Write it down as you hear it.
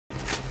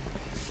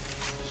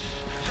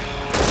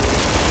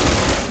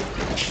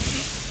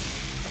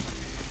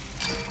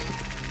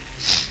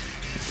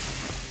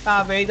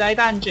大肥宅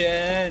蛋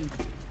卷，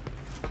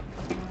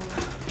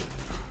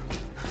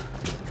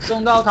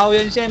送到桃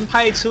园县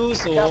派出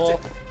所。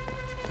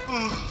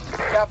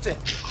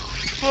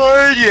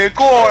飞也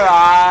过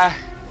来！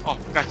哦，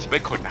干什么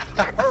困难？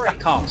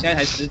靠！现在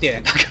才10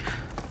点，大哥。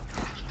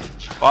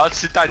我要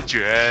吃蛋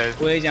卷。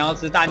我也想要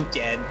吃蛋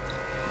卷。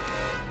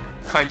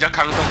看人家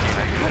康送你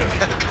来。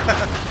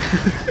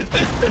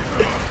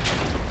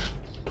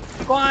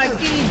快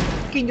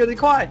进就是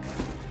快！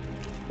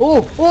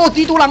哦，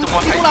基督狼！基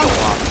督狼！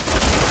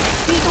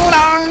基督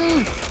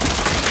狼！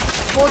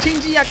我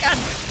亲戚啊，干！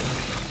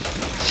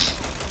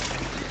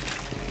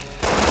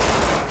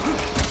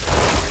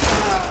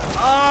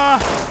啊！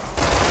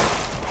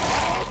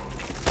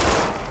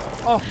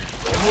哦，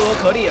我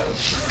可力了，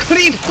可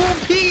力扑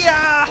屁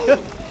呀！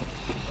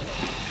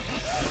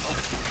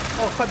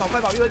哦，快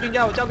跑！月军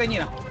家，我交给你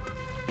了。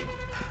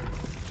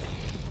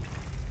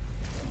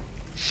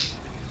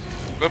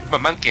我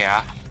慢慢给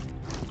啊。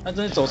他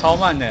真是走超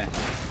慢的，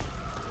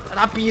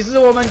他鄙视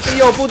我们基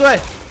友部队，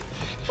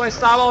快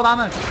杀爆他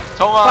们！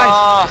冲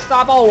啊！快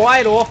杀爆我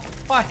艾罗！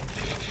快！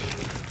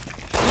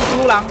基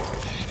督狼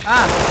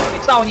啊！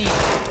我照你！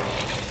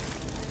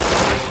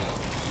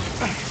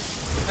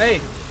哎！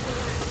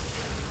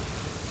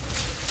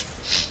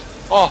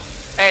哦，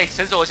哎，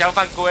神手枪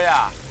犯规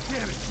啊！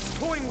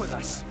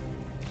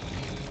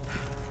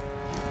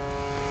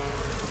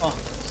哦，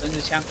绳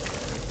子枪！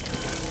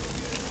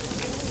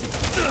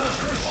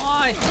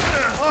喂！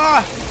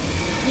啊！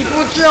你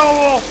不救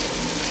我，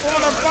我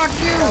的 fuck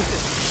you！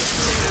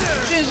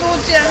 迅速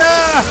捡了！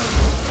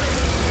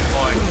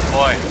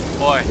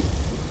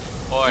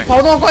喂！跑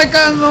那么快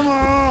干什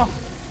么？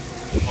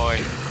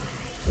喂！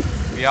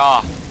不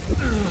要！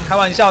开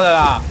玩笑的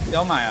啦，不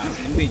要买啊，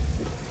神经病！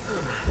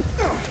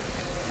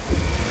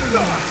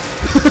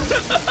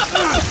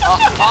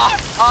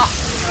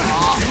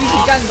你一起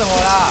干什么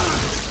啦？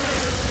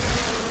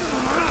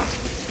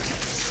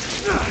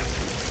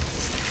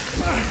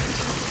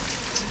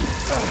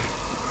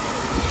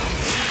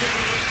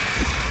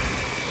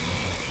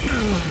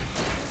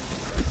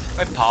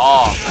快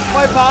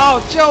跑！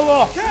救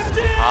我！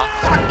啊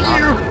 ！Fuck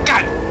you！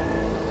 干！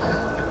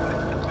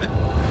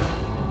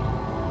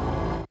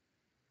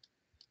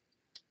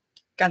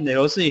干的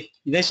游戏，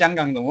你在香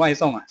港怎么外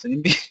送啊？神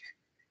经病！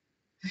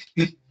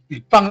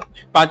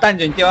把蛋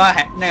卷丢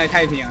在那个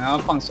太平洋，然后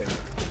放水。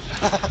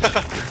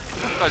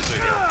断水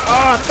流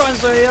啊！断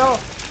水流！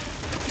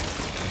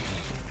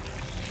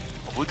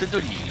我不是针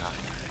对你啊，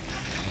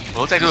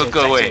我在座的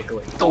各位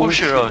都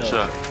是垃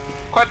圾，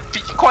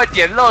快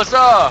点垃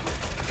圾！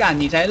干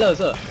你才垃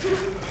圾！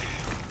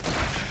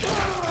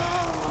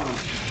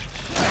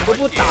都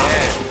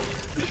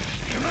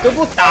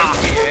不打，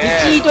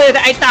你鸡队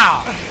在挨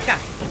打，干！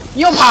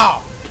你又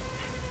跑！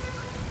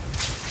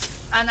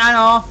安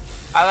哦，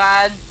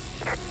安。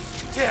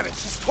Damn it,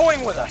 she's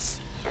toying with us.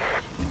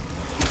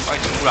 快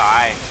出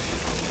来！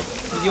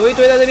有一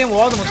堆在这边，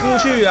我要怎么出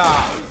去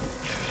啊？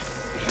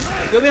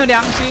有没有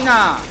良心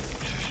啊？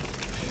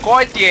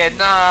快点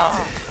呐！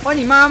欢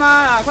你妈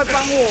妈啦！快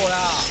帮我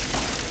啦！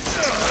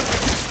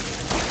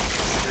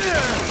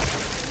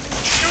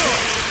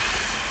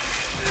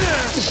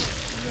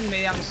真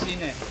没良心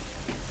哎！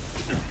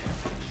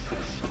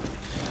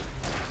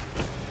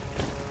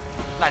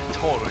烂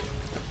透了！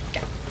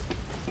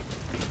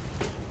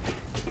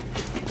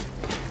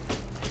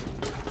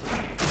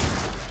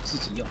自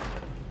己用。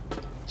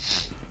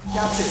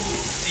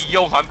自己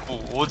用还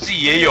补，我自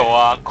己也有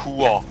啊，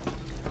哭哦。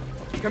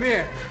Come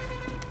here.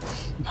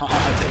 妈的！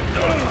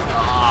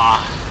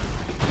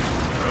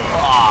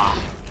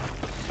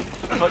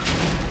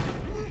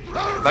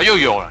然后又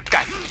有了，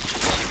干！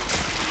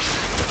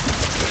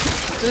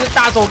这是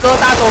大手哥，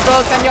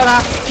干掉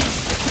他！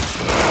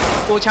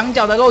躲墙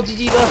角的肉鸡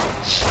鸡哥，到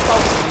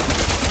死！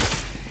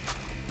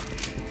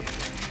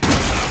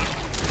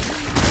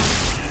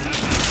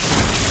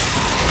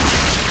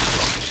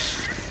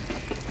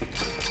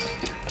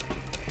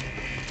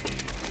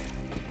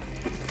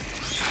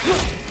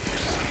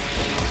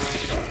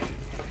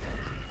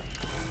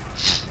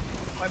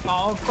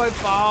快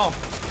跑！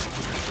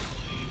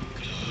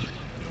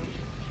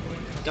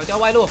脚掉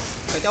歪路！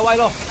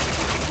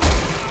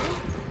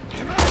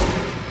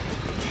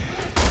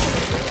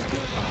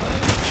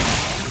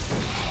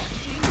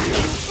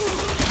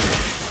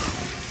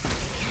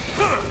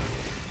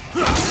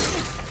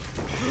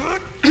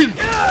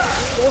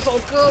左手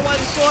哥万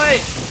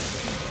岁！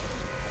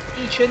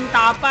一拳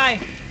打败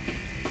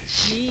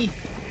你！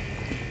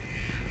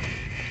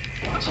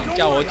请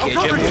叫我铁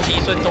拳无敌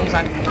孙中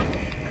山！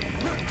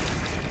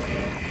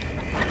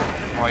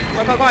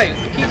快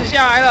 ，T 子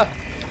下来了，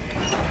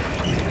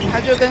他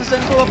就跟伸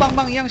缩的棒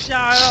棒一样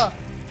下来了。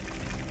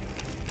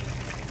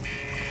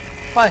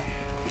快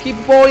 ，keep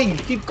going，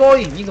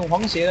你怎么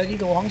黄鞋了？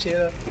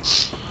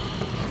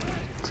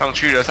上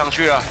去了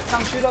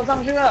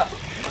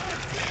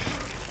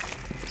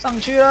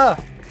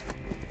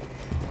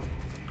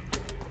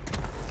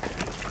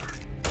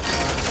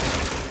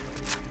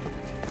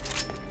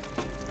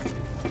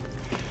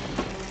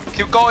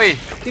！Keep going！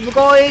 keep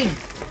going！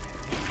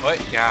 喂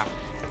呀！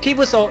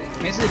 keep 手，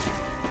没事。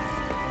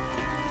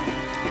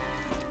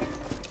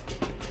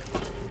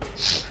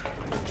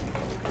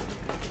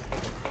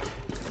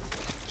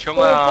冲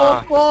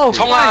啊！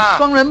冲啊！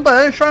双人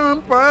本，双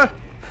人本。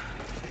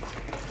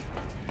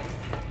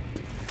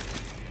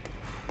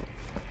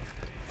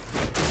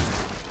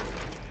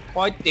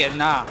快点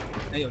呐！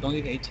那有东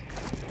西可以捡。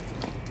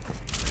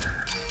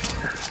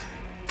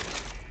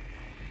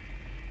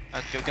那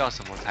丢掉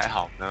什么才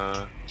好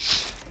呢？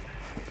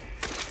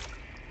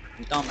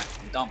你到买，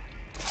你到买。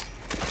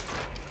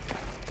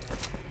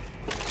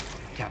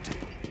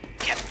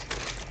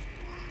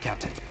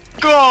Captain.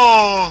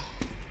 Go!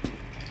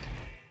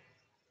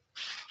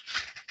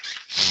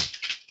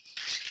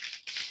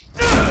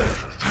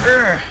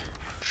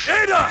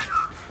 Ada!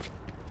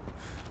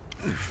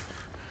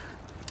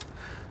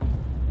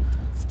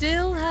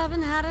 Still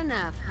haven't had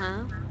enough,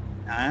 huh?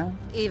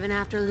 Even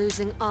after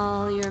losing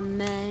all your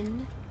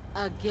men?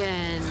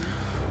 Again.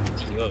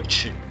 第二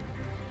次。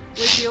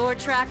 With your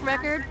track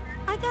record,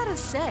 I gotta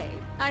say,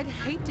 I'd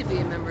hate to be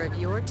a member of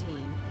your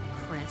team,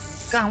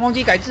 Chris. 干，忘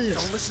记改字。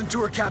 Don't listen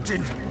to her,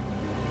 Captain.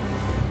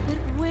 But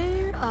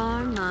where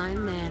are my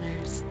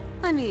manners?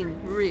 I mean,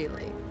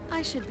 really,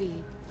 I should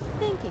be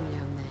thanking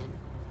your men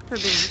for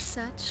being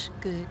such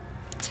good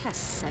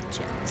test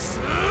subjects.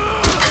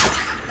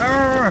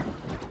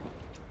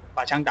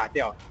 把枪打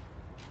掉。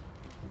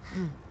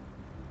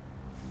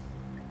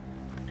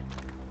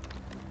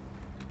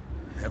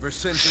Ever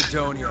since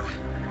Adonia,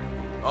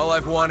 all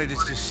I've wanted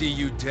is to see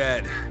you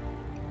dead.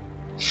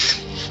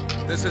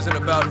 This isn't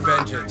about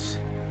vengeance.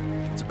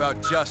 It's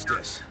about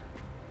justice.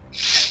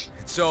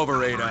 It's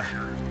over, Ada.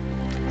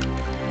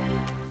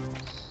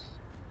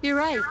 You're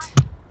right.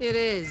 It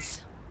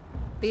is.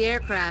 The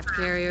aircraft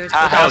carriers.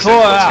 他还有神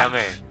火枪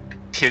哎，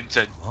天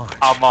真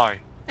阿麦。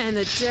 And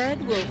the dead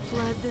will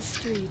flood the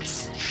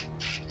streets.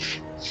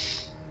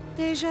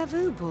 Deja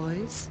vu,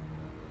 boys.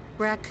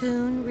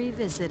 Raccoon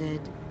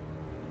revisited.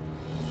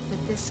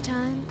 But this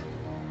time,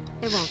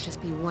 it won't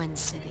just be one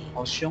city.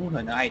 好凶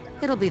狠的爱打。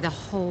 It'll be the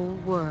whole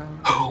world.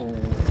 Whole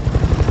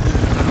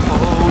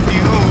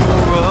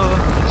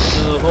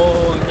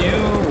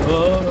new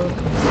world.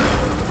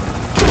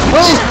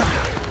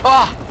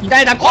 啊！你的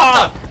爱打挂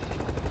了，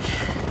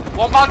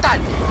王八蛋！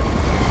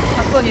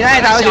他射你的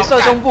爱打，而且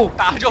射中部，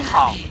打就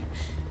跑。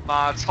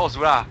妈，臭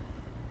熟啦！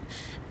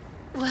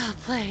 Well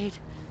played.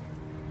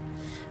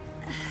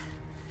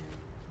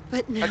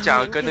 But now 他讲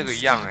的跟那个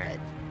一样哎。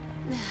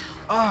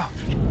啊！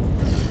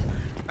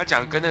他讲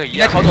的跟那个一应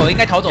该样。逃走了，应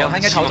该逃走了，他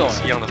应该逃走了。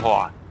一样的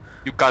话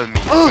 ，You got me,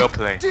 well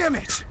played. Damn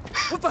it!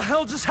 What the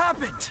hell just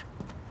happened?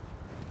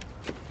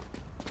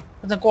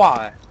 他真挂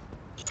了，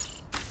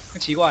那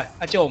奇怪，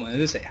他救我们的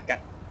是谁啊？干！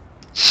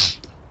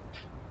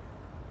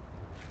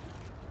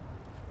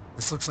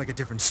 This looks like a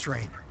different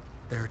strain.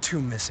 There are 2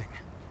 missing.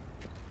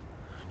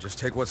 Just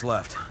take what's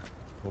left.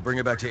 We'll bring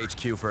it back to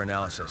HQ for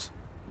analysis.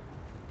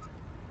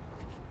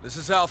 This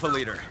is Alpha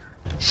Leader.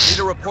 Need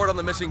a report on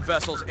the missing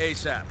vessels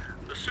ASAP.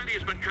 The city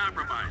has been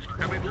compromised,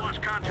 and we've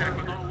lost contact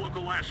with all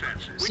local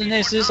assets. 室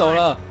内失守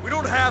了。 We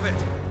don't have it.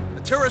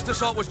 The terrorist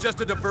assault was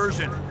just a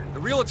diversion. The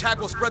real attack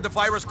will spread the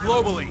virus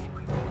globally.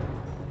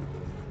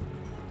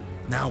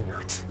 Now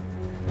what?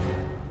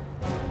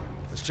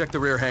 Let's check the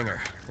rear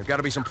hangar. There've got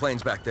to be some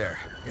planes back there.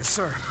 Yes,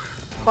 sir.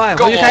 快，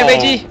回去开飞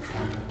机。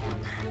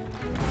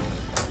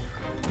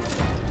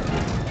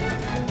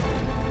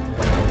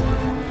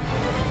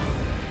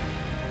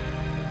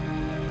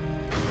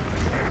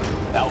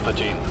 Alpha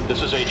Team,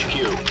 this is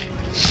HQ.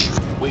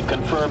 We've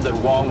confirmed that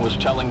Wong was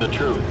telling the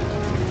truth.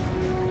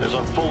 There's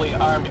a fully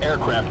armed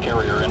aircraft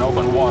carrier in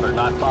open water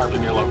not far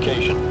from your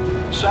location.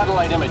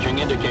 Satellite imaging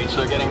indicates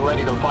they're getting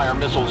ready to fire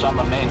missiles on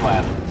the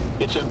mainland.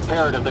 It's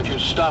imperative that you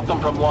stop them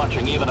from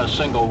launching even a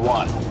single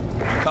one.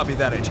 Copy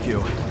that,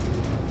 HQ.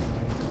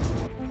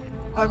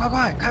 快快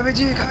快，开飞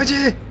机，开飞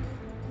机！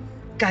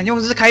敢又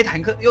是开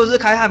坦克，又是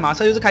开悍马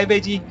车，又是开飞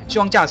机，希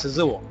望驾驶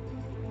是我。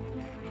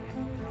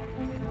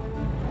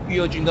御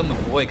二军根本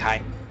不会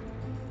开。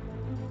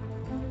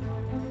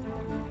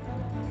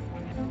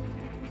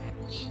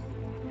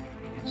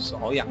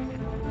手痒。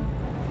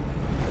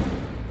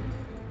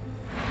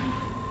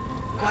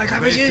快开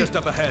飞机 Just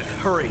up ahead.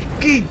 Hurry.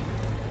 ！Get！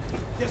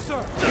 Yes,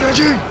 sir. 御二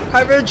军，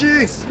开飞机！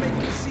 This is making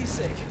me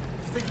seasick.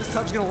 You think this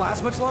time's gonna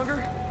last much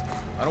longer?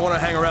 I don't want to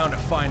hang around to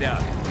find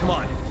out. Come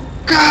on.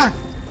 干！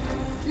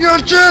御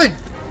二军，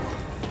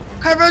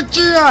开飞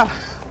机啊！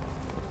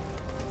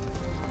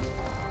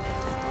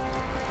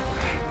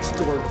 This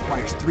door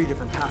requires 3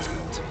 different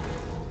passwords.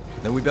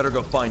 Then we better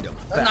go find them.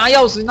 拿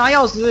钥匙，拿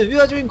钥匙！御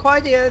二军，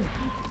快点！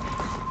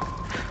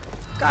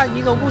干，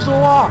你怎么不说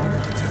啊？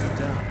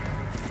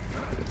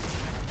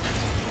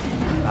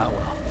啊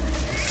我！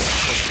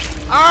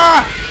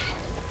啊！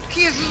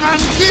踢死他！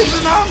踢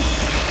死他！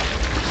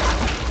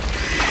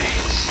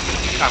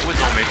看为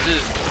什么每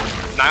次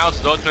拿钥匙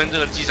都跟这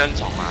个寄生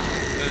虫啊？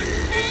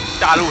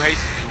大陆黑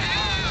死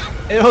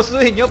哎呦，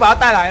所以你又把他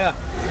带来了。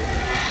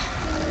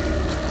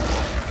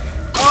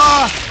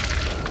啊！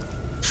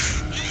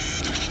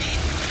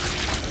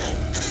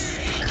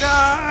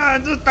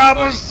干，这打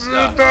不死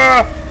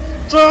的！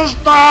这是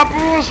打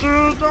不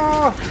死的。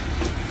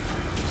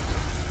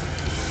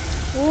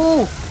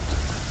哦，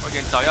快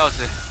点找钥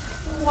匙。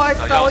快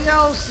找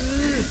钥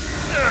匙！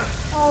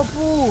哦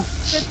不，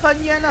被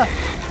喷烟了！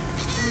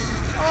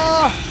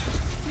啊！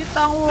你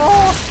挡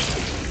我！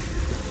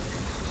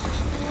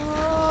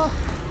啊！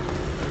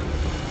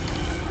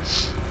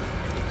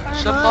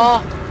什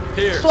么？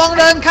双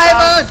人开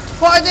门，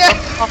快点！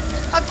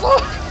阿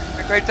哥，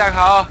快站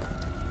好！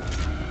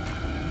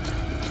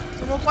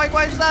怎么乖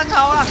站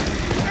好了？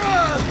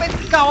被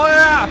搞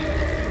了啊！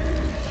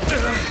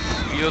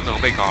你又怎么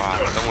被搞了？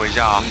等我一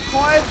下啊！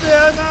快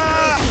点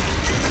啊！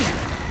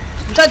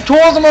你在拖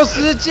什么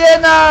时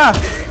间啊？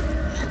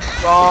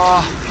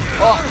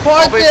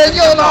快点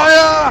又来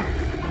了！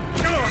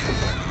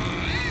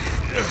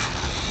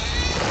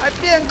还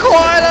变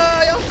快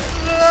了，要死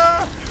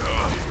了！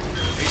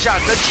等一下，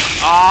真紧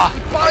啊！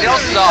你要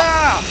死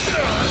啊！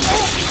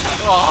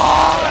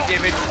你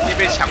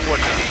被强吻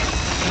了，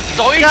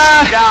走一起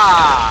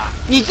啦！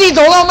你自己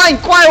走那么慢，你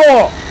怪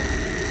我？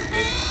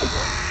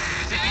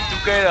是印度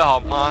gay 了好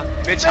吗？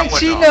别强吻了。被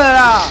亲了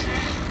啦！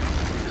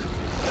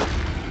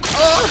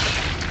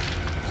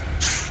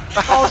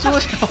好出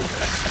手！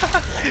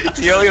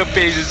以后又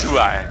背一次出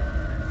来。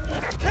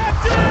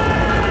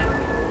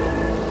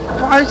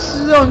白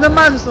痴哦！你在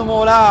慢什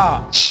么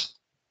啦？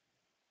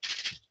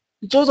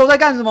你左手在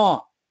干什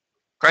么？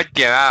快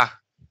点啊！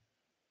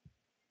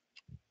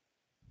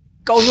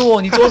告诉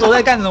我你左手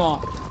在干什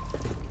么？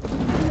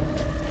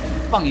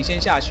放你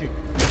先下去。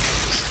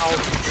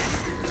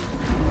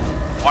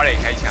花蕾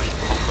开枪，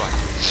好短。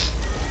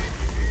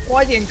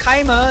快点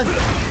开门！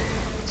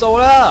走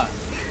了，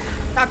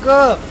大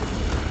哥。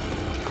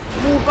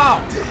木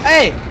爆！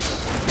哎！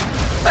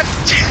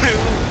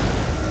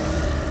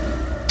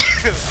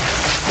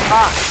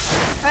啊！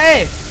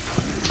哎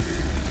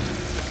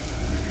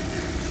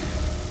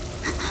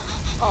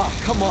！Oh,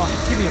 come on,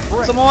 give me a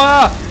break. 怎么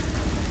了？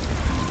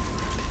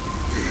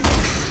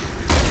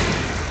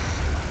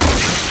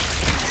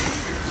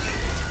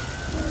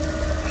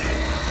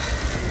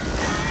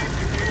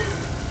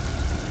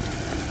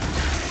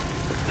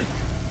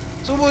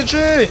出不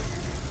去！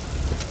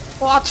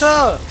花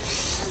车！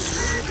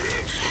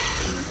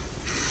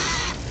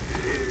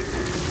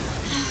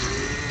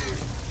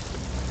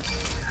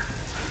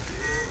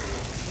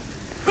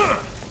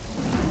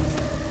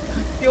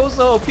丢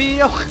手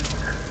臂哦！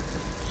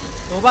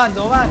怎么办？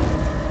怎么办？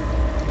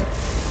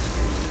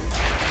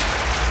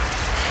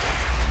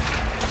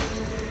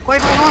快！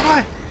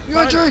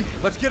约军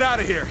Let's get out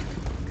of here.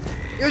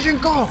 约军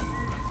 ，Go！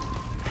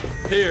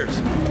 Piers.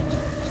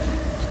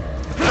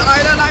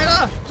 来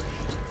了！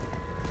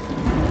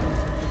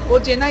我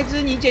捡那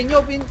只，你捡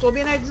右边、左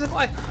边那只，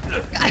快！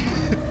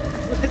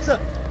我在这。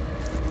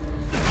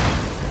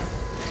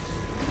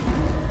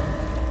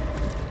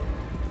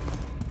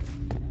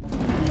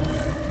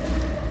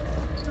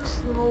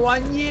什么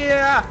玩意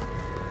啊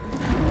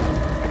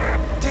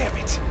Damn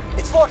it!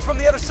 It's locked from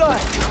the other side.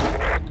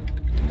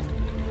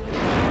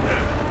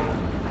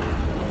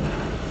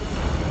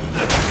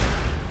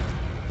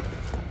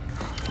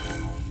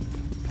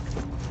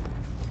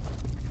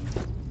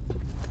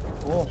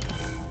 哦，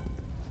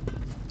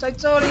在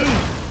这里。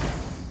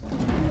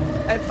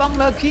I found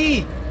the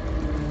key。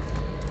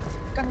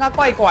刚刚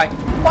怪，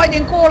快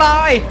点过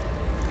来！你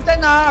在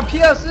哪，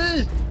皮尔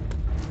斯？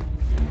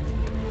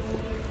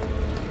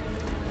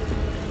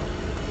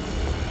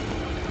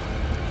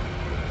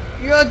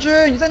约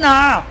军，你在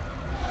哪？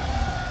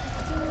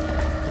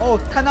哦，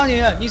看到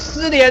你了，你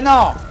失联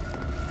哦。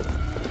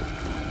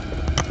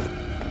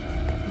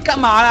你干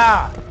嘛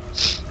啦？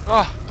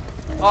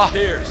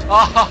 Piers.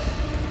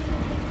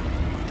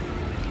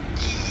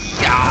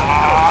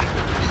 呀！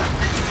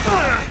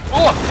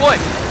喂！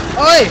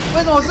哎，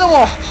为什么是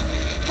我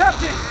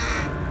Captain.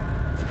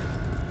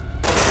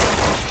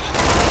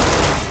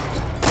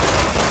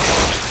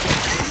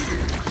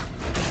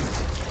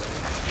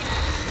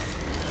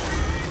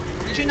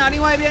 你去拿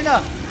另外一边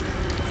的。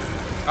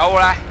好，我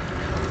来。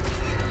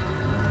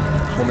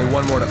 Only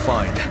one more to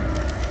find.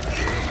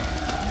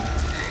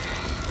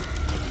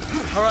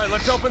 All right,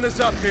 let's open this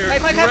up here.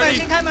 快开门，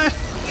先开门。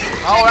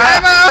好，我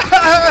来。开门！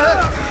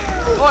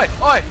喂！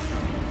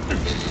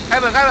开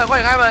门，快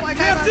点开门！快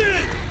开门！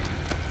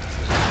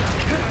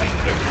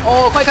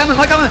哦，快开门！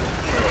快，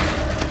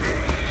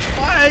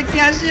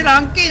惊死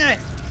人紧哎！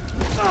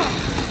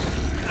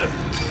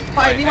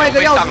快，另外一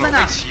个钥匙在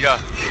哪？被骑了，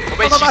我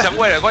被骑成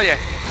位了，快点！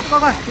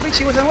快，你被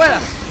骑回成位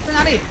了，在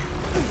哪里？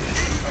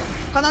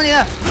看到你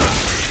了！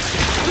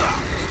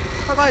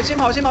快，先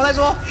跑再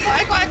说！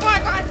快！快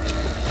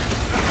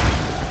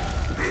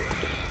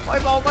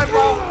跑！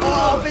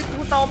哦，被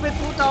毒倒，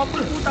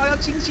要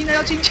亲亲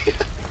的，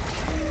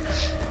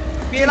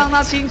别让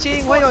他亲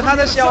亲，会有他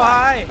的小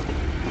孩。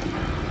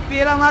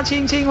别让他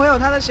亲亲，会有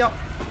他的小。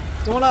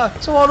怎么了？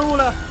错路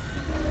了。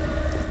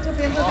这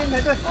边才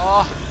对。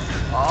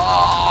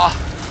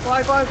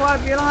快！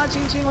别让他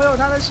亲亲，会有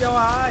他的小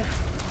孩。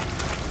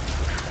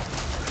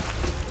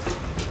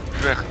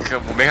对，可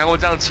我没看过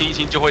这样亲一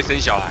亲就会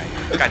生小孩，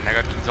干哪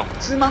个品种？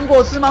吃芒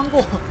果。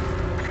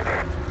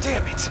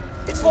Damn it!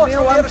 It's 我 locked 没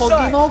有 from the 玩 other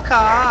Pokemon side.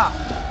 卡，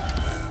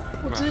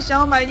我只是想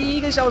要买你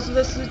1个小时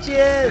的时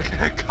间。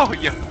靠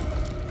呀！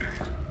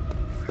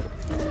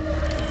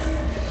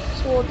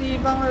错地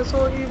方了，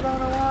错地方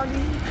了，哇哩，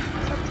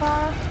叉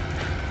叉。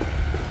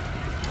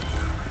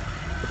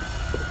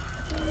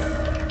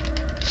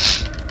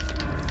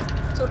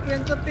这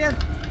边这边。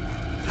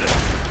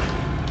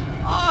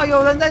啊，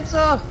有人在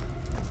这。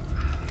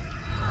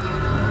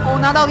哦，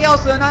拿到钥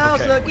匙了，拿到钥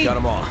匙了 Okay, we got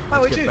them all. 快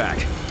回 Let's 去 get。back.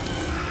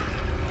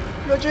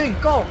 热军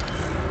 ，Go！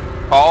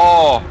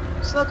 哦，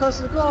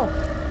 Circus Go！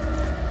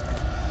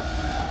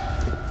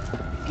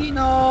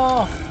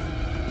 Gino！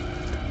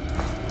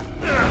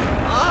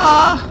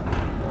 啊！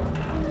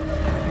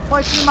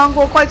快吃芒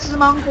果，快吃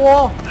芒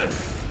果！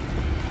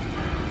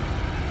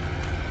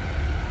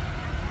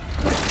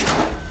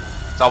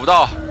找不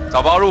到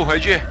路回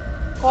去。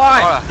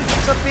快到了，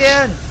这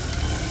边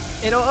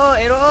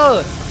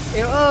L2。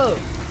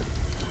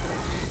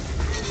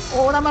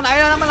哦，他们来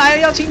了，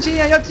要亲亲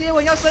了，要接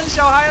吻，要生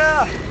小孩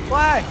了，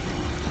快！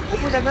我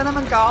不想跟他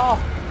们搞，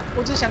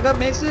我只想跟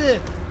没事。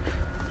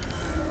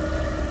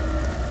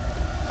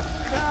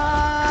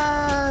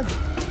看，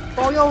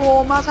保佑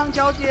我，马场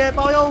小姐，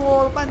保佑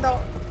我，半岛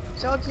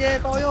小姐，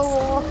保佑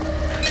我。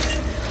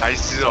白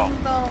痴哦。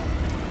看到，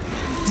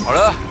好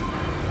了，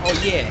哦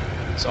耶，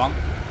爽！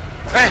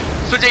哎，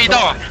瞬间移动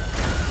啊！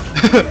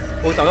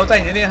我早就在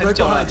你那边很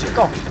久了。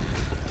Go！ Go！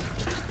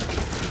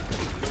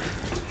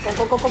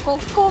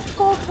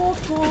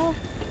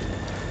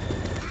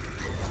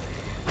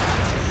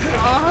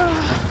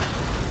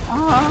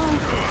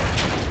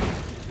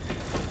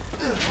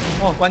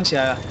 哦，关起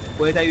来了，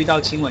不会再遇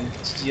到亲吻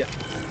鸡鸡了。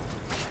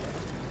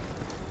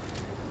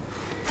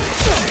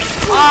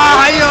啊，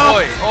还有，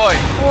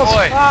我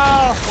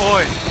操！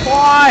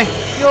快，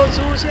又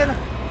出现了，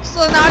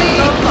射哪里？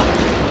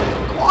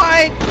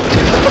快！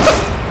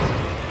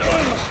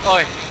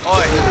快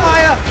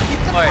呀！你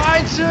这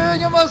白痴，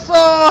有没有射？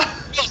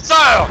有在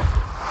哦！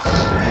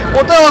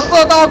我都有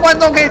射到，观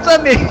众可以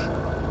证明。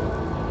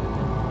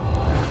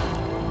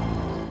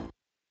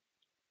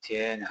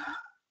天哪！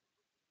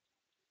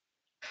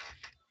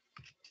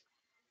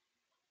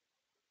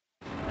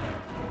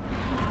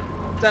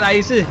再来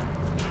一次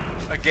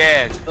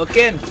Again。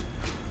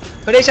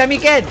 Play 下面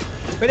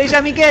again。Play 下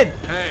面 again。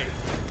 Hey.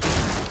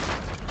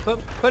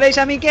 Play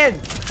下面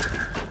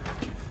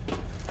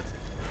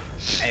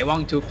again。I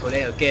want to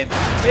play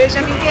again。Play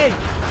下面 again。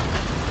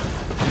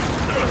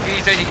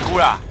你真辛苦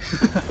啦。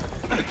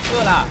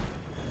饿啦。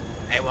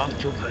I want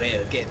to play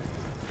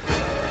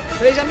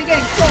again。Play 下面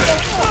again。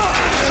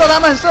射他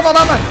们，射爆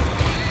他们。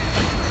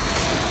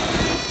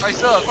快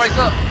射！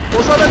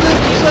我射的是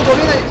你射左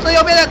边的，射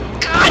右边的。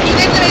啊！你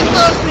在这里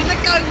射死，你在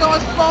干什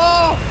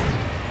么？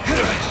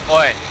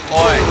手！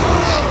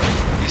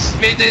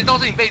你都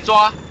是你被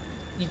抓。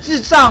你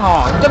智障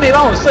哦！你都没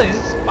帮我射，你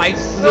是白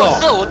痴哦！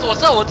我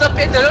射我这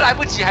边的都来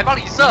不及，还帮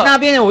你射。那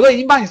边的我都已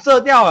经帮你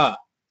射掉了。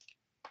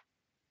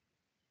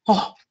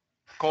哦，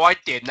快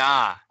点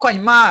呐！快你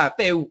妈！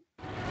废物！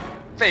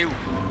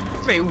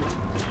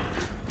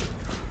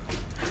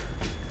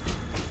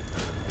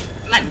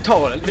烂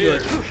透了，这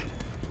个。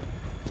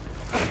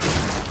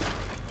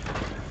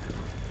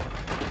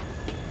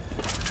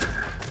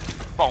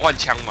帮我换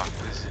枪嘛，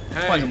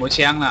换什么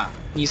枪啊？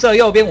你射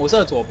右边，我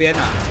射左边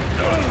啊。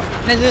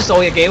那只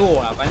手也给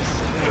我了，烦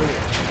死了。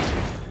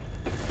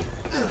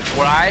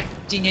我来。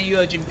今天1、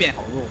2军变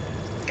好弱，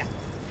干。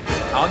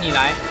好，你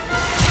来。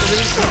这就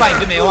是失败，你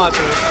就没话说。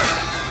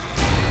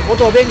我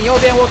左边，你右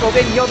边，我左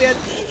边，你右边。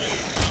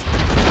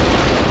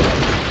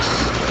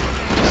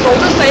手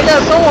是谁的？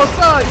手我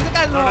射，你在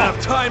干什么 I don't have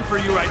time for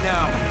you right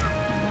now.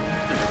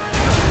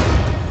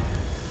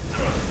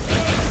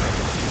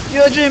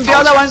 1、2军，不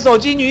要再玩手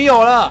机女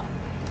友了。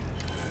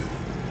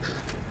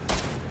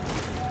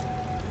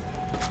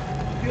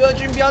1、2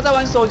军，不要再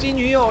玩手机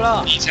女友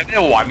了。以前在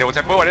玩的，我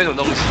才不会玩那种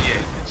东西耶。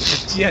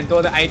积很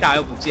多的挨打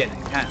又不见了，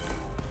你看，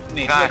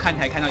每次看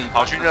台看到一半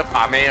跑去那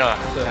把妹了。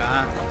对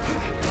啊，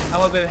他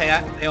会不会陪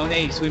我那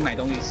里出去买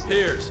东西吃？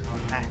 Here's.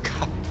 哎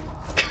靠，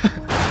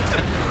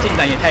进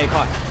展也太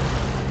快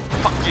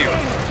Fuck you！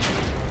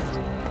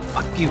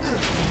 ！Fuck you！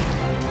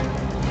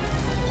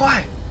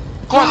 快！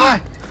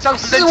上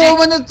直升机！是我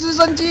们的直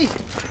升机！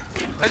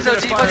喷射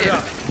机，快点！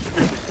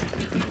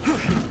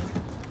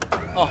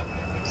哦，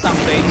上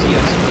飞机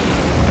了。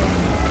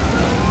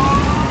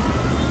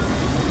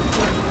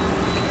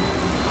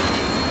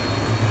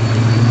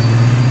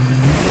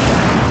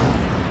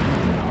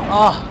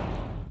哦，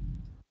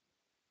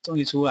终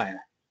于出来了。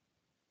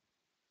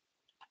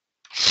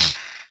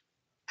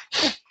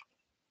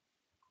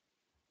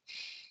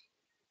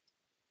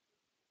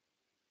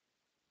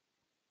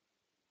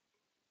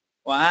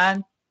晚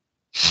安。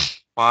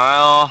晚安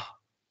哦。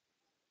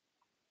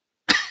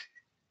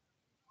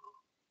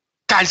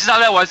干是他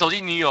在玩手机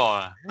女友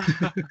啊，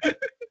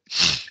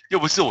又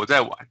不是我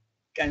在玩。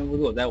干又不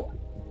是我在玩。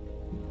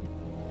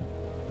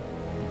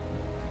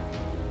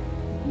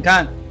你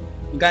看，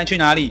你刚才去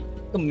哪里？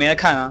根本没来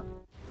看啊！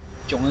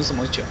囧是什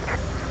么囧？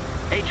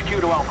 HQ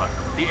to Alpha.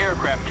 The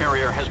aircraft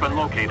carrier has been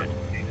located.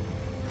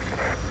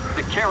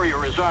 The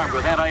carrier is armed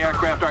with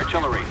anti-aircraft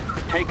artillery.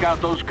 Take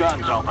out those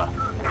guns, Alpha.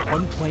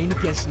 One plane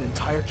against an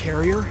entire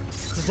carrier?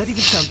 Does that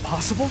even sound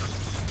possible?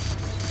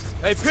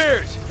 Hey,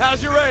 Pierce,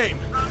 how's your aim?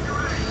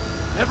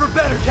 Never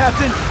better,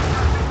 Captain.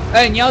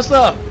 哎，你要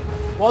射，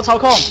我要操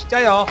控，加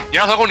油！你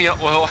要操控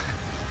我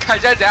看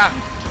现在怎样？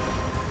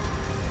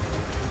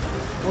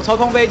我操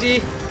控飞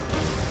机，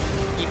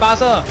你发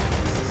射，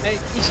哎，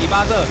一起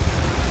发射。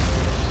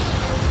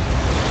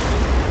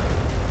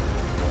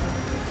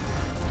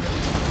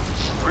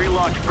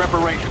 Pre-launch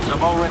preparations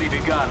have already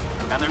begun,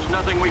 and there's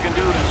nothing we can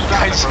do to stop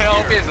开 it 车 from 要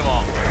here. 变什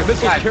么？ The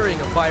missile's carrying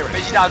a virus.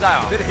 飞机大战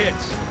啊！ If it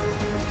hits,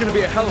 it's gonna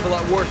be a hell of a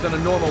lot worse than a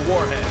normal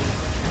warhead.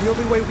 The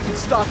only way we can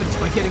stop it is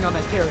by getting on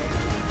that carrier.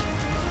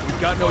 We've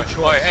got no 喂，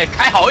 choice. 哎，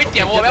开好一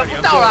点，我瞄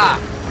不到啦。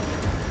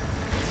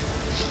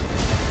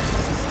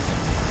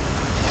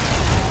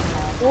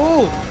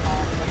哦，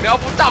我瞄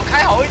不到，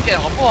开好一点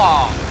好不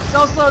好？是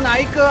要射哪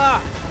一个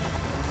啊？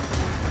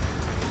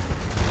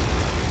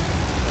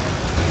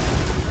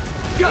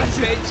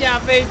谁驾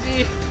飞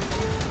机？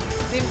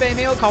林北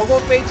没有考过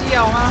飞机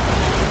好吗？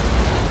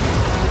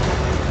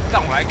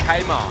让我来开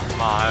嘛！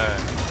妈的，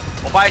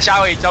我发现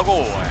夏威夷教过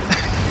我哎。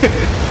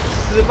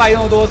失败那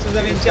么多次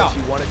在那边叫 She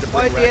wanted to，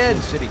 快 bring 点，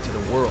 Raccoon City to the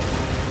world.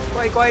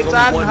 乖乖 There's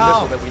站 only one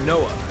好 missile。that we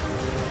know of.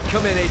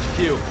 Come in,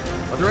 HQ.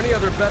 Are there any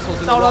other vessels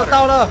in the 到了 water?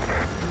 到了，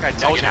看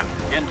超强，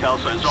 Intel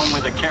says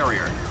only the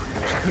carrier.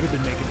 She could have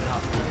been making it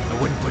up. I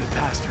wouldn't put it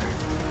past her.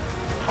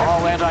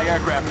 All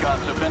anti-aircraft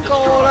guns have been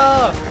够 destroyed.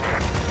 了，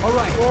 All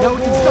right, 我 now we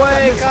不 can stop that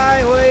会 missile.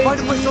 开飞 Find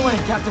a place to 机。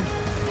 land, Captain.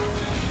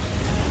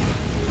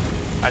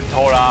 安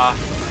透啦。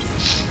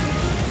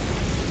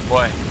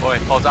喂，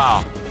爆炸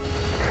啊！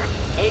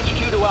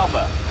 HQ to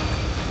Alpha.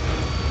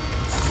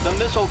 The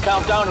missile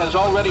countdown has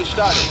already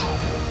started.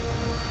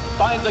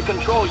 Find the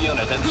control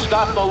unit and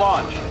stop the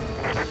launch.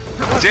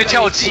 我直接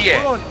跳机耶！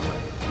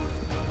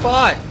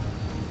快！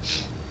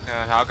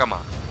他要干嘛？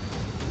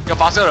要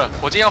发射了，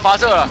火箭要发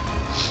射了！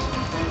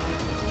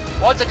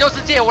我要拯救世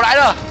界，我来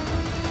了！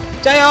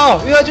加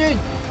油，于和军！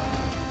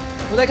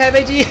我在开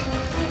飞机，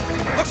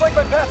 Looks like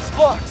my path is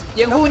blocked.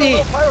 掩护你。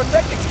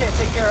 Pyrotechnics can't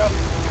take care of.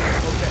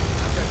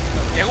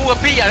 掩护个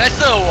屁啊，在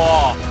射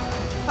我！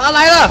他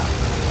来了，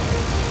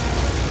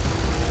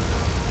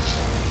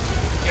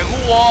掩护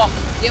我！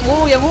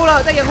掩护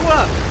了，在掩护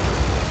了。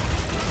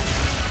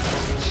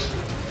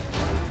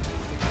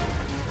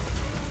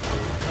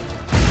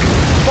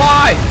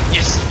快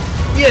Yes，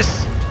 ，yes！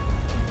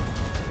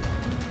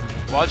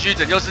我要去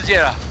拯救世界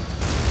了！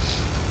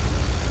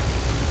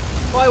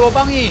快，我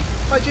帮你，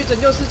快去拯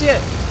救世界！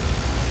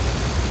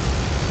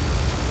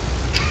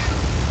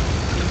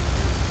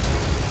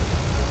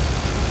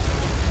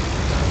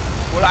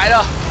我来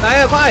了！来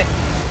了，快！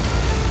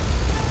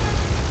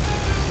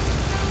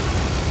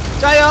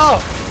加油！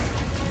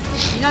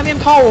你那边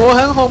炮火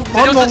很猛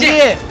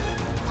烈，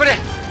快点！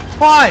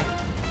快！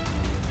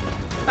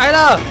来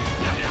了！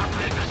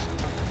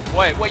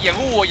喂，掩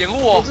护我，掩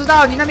护我我！知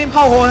道你那边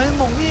炮火很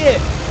猛烈。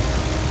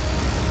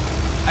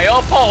哎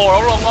呦，炮火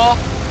隆隆哦！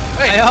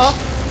哎呦，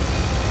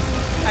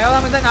哎呦，他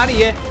们在哪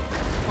里？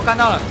我看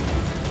到了，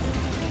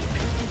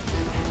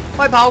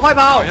快跑，快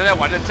跑好！像在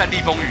玩的《战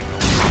地风云》哦。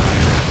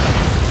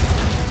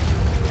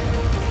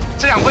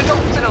这2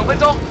分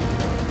钟，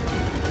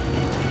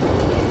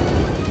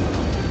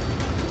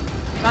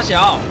大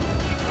小，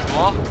什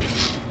么？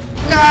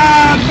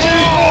啊！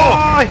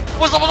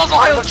为什么那时候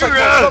还有巨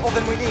人？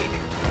 than we need.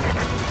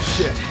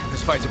 Shit,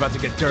 this fight's about to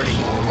get dirty.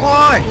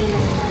 快！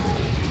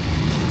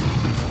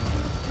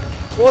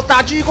我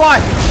打巨怪，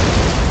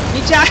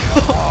你加油！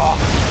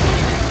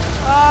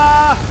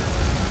啊！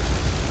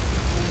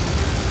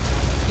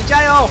你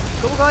加油，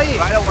可不可以？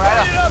来了，我来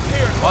了！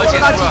我要我是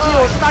大鸡鸡，结束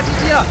了。我是大鸡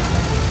鸡了。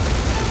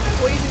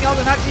我一直瞄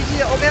准他鸡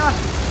鸡 ，OK 吗？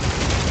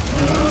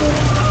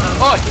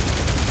哦，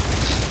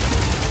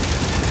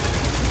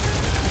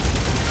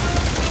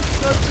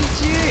这鸡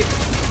鸡，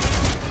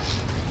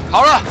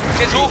好了，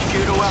解除。 HQ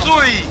to Alpha.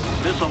 对，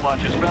 Missile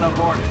launch has been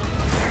aborted.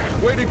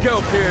 Way to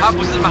go, Pierce. 他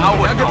不是马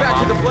尾， Now get back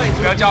to the plane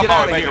不 so 要 we 叫 can get 马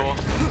out 尾， of 拜 here. 托。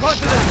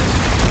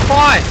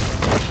快！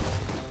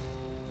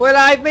回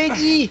来飞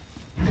机！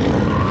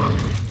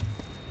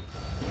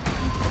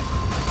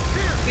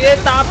别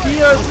打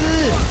皮尔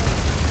斯，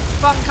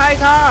放开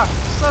他，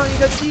射你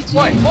的鸡鸡！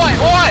喂，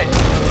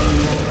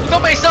你都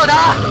没射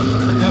他，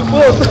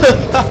我射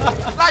他，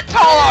烂透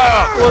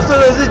了！我射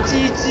的是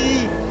鸡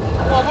鸡。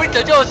我为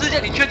拯救了世界，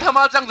你却他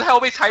妈这样子，害我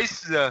被踩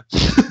死了。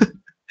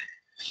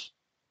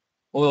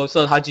我有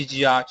射他鸡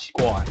鸡啊，奇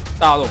怪，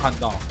大家都有看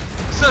到。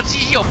射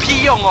鸡鸡有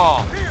屁用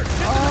哦？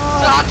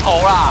射他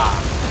头啦！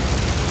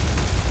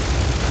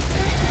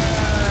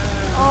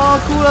哦，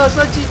哭了，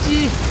射鸡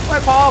鸡，快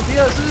跑，皮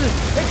尔斯！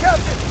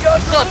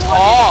射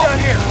头！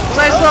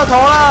在射头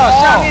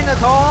了，下面的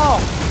头。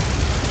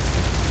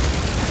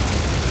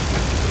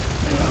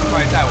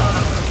快载我！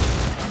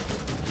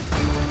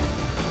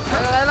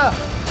来了！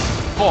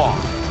哇，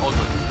超准，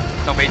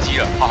上飞机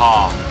了，哈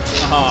哈！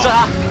射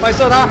他！快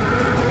射他！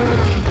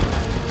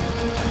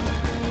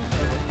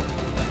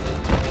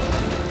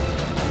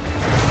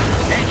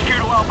 HQ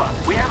to Alpha,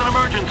 we have an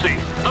emergency.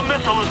 The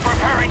missile is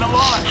preparing to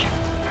launch.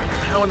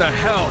 How in the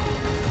hell?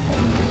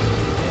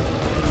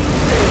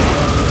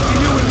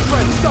 You and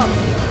Fred, stop!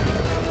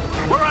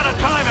 We're out of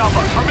time,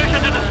 Alpha. Permission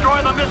to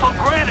destroy the missile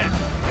granted.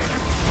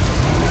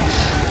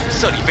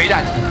 射你飞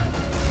弹！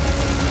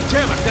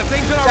 Damn it, that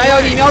thing's in our 加油！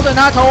 way. 你瞄准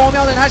他头，我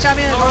瞄准他下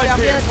面的头，两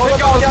边的头都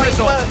爆掉，一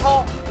个很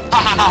痛。哈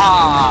哈哈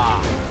哈！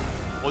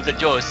我拯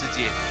救了世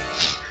界。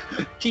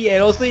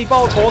TLC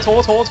爆戳！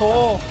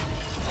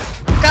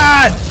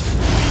干！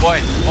喂！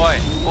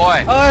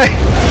哎，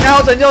你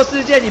要拯救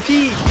世界，你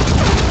屁！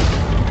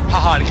哈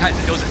哈，你看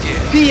拯救世界，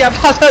屁呀、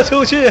发射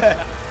出去！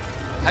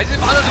还是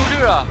发射出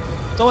去了。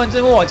中文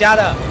字幕我加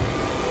的。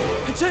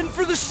 It's in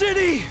for the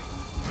city!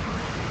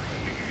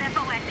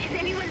 FOS, is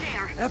anyone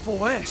there?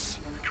 FOS?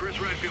 Chris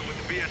Redfield with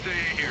the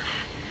BSAA here.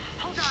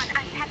 Hold on,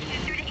 I'm patching you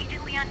through to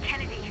Agent Leon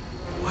Kennedy.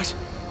 What?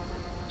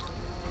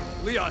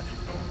 Leon,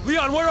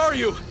 where are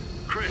you?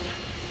 Chris,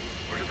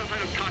 we're just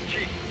outside of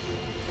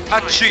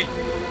Tachi.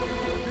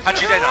 他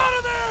去在哪？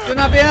就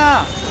那边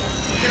啊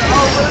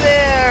 ！Over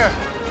there！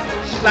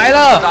 来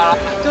了，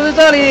就是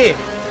这里。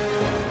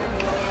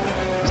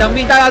想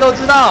必大家都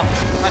知道，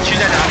他去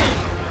在哪里？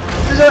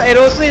这就是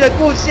L4 的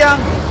故乡。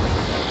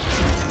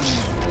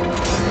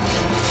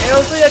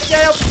L4 的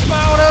家要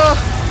爆了！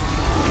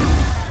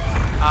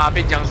啊，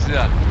变僵尸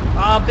了！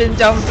啊，变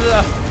僵尸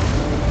了！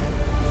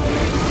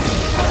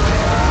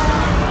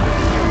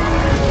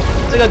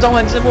这个中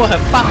文字幕很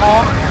棒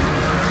哦，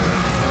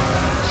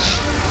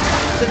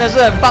真的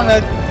是很棒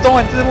的中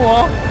文字幕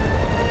哦。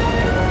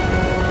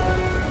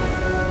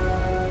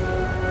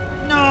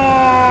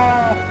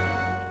No！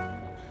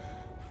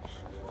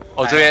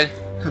 哦，这边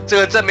这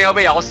个正面要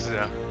被咬死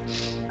了。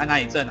按哪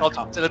里正？哦，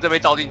这个正被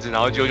照镜子，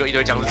然后就一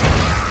堆僵尸。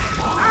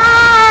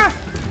啊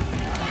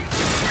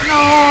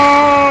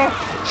 ！No！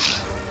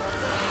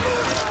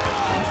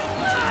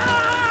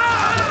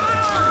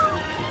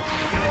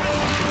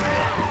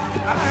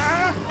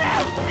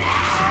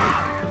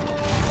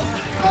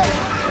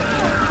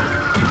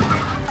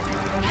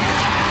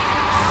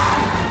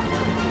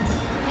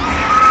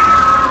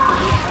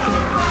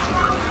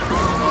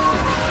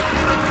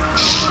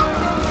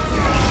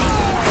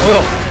 哦呦，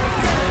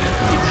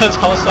这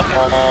超帅！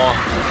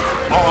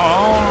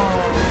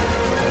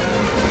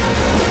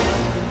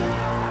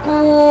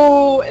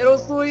哦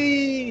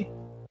 ，L3，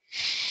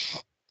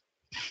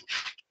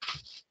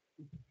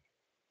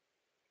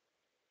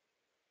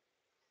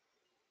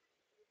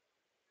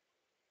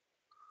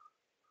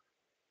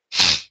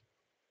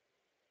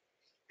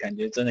 感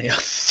觉真的要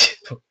世界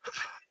末，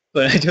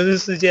本来就是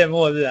世界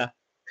末日啊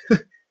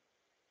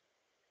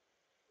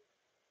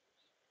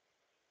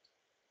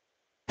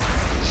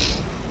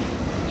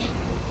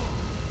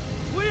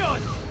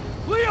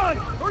！Leon,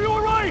 are you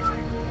alright?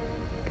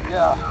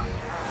 Yeah.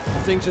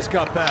 Things just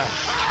got bad.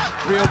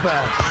 Real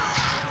bad.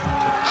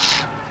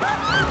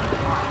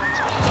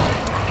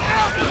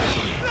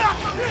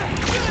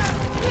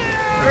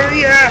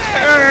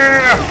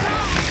 Yeah!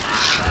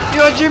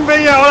 又要军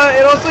被咬了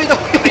 ，L4 都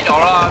被咬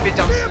了，变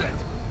僵尸。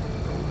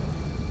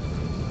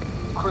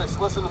 Chris,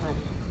 listen to me.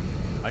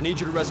 I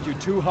need you to rescue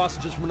 2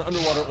 hostages from an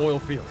underwater oil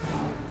field.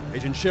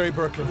 Agent Sherry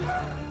Birkin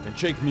and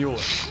Jake Mueller.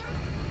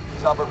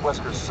 He's Albert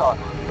Wesker's son.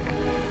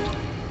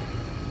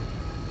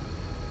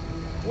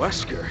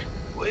 Wesker?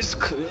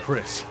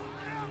 Chris.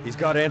 He's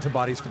got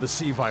antibodies for the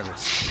C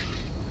virus.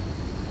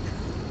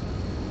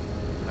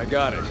 I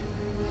got it.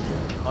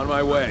 On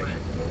my way.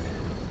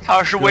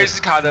 他是威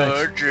斯卡的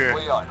儿子。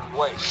 Leon,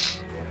 wait.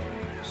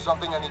 There's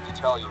something I need to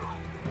tell you.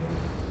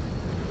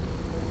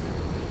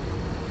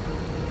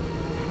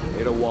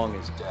 Ada Wong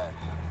is Dead.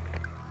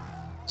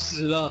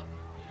 死了。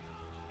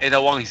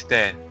 Ada Wong is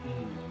dead。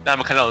那他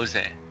们看到的是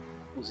谁？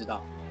不知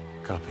道。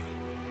 Copy.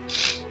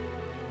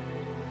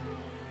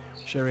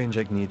 Sherry and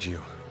Jake need you.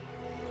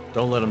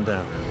 Don't let them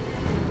down.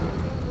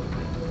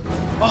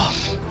 啊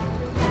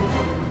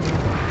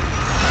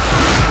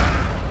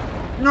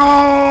 ！No,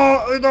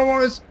 I don't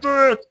want to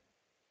stay.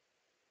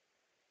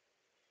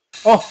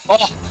 哦，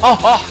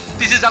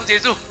第4章结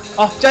束。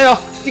好，加油！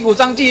第5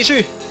章继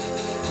续。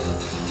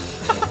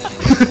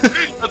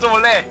要这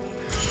么累？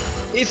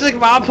一次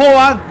把它破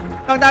完，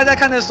让大家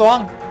看得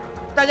爽。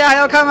大家还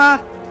要看吗？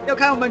要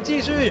看我们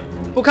继续，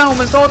不看我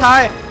们收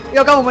台。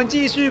要看我们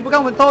继续，不看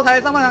我们收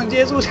台。上半场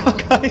结束就要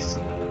开始。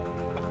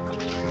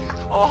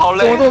哦，好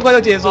累。怎么这么快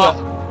就结束了？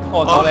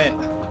哦，超累。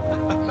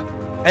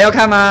还要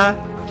看吗？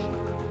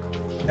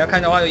要看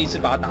的话就一次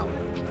把它打完。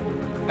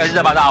还是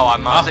再把它打完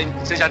吗？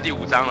剩下第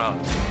5章了。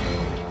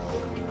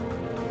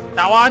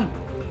打完。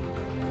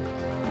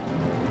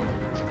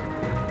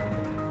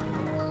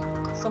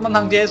上半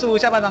场结束，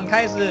下半场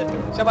开始。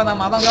下半场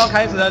马上就要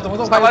开始了，怎么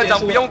这么快就结束了？下半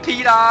场不用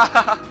踢啦。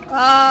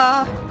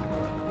啊！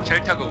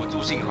全跳给我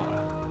助兴好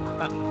了。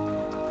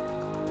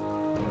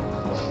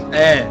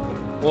哎，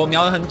我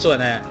瞄得很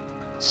准哎，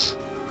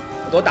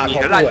我都打头部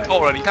你的烂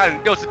透了，你看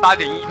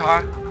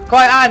68.1%。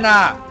快按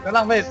呐，不要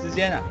浪费时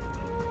间啊！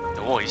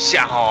等我一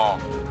下哦。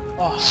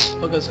哦，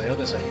喝个水，喝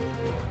个水。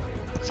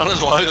上厕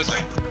所喝个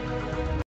水。